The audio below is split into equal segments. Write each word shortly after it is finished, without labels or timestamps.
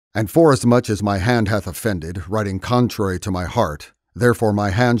And forasmuch as my hand hath offended, writing contrary to my heart, therefore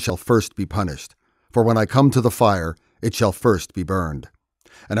my hand shall first be punished. For when I come to the fire, it shall first be burned.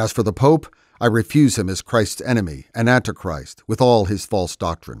 And as for the Pope, I refuse him as Christ's enemy, an antichrist, with all his false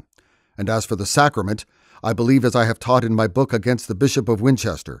doctrine. And as for the sacrament, I believe as I have taught in my book against the Bishop of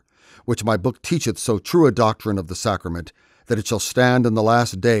Winchester, which my book teacheth so true a doctrine of the sacrament, that it shall stand in the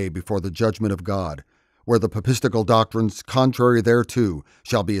last day before the judgment of God, where the papistical doctrines contrary thereto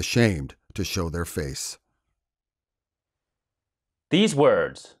shall be ashamed to show their face. These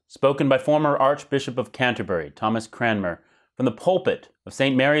words, spoken by former Archbishop of Canterbury, Thomas Cranmer, from the pulpit of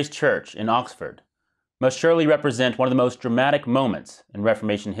St. Mary's Church in Oxford, must surely represent one of the most dramatic moments in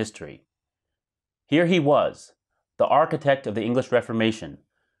Reformation history. Here he was, the architect of the English Reformation,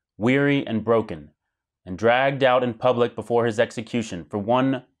 weary and broken, and dragged out in public before his execution for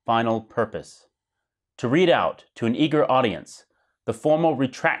one final purpose: to read out to an eager audience the formal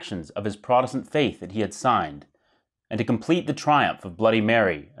retractions of his Protestant faith that he had signed, and to complete the triumph of Bloody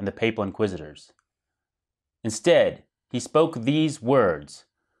Mary and the papal inquisitors. Instead, he spoke these words,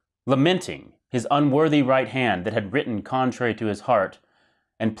 lamenting his unworthy right hand that had written contrary to his heart,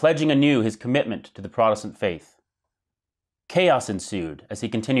 and pledging anew his commitment to the Protestant faith. Chaos ensued as he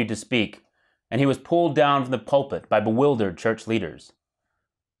continued to speak, and he was pulled down from the pulpit by bewildered church leaders.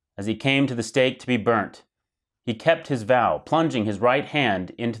 As he came to the stake to be burnt, he kept his vow, plunging his right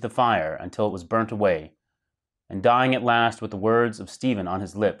hand into the fire until it was burnt away, and dying at last with the words of Stephen on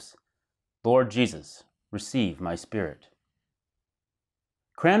his lips, "Lord Jesus, receive my spirit."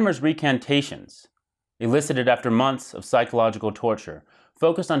 Cranmer's recantations, elicited after months of psychological torture,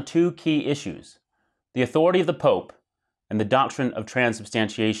 focused on two key issues: the authority of the Pope and the doctrine of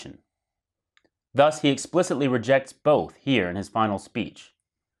transubstantiation. Thus, he explicitly rejects both here in his final speech.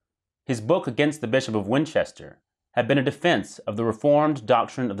 His book against the Bishop of Winchester had been a defense of the Reformed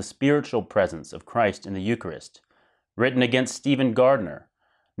doctrine of the spiritual presence of Christ in the Eucharist, written against Stephen Gardiner,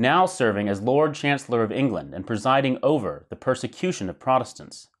 now serving as Lord Chancellor of England and presiding over the persecution of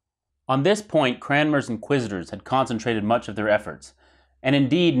Protestants. On this point, Cranmer's inquisitors had concentrated much of their efforts, and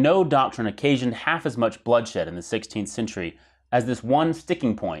indeed no doctrine occasioned half as much bloodshed in the 16th century as this one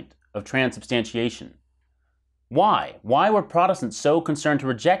sticking point of transubstantiation. Why? Why were Protestants so concerned to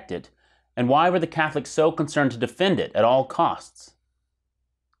reject it, and why were the Catholics so concerned to defend it at all costs?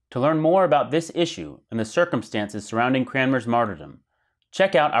 To learn more about this issue and the circumstances surrounding Cranmer's martyrdom,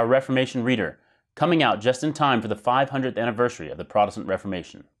 check out our Reformation Reader, coming out just in time for the 500th anniversary of the Protestant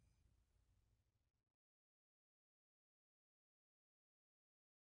Reformation.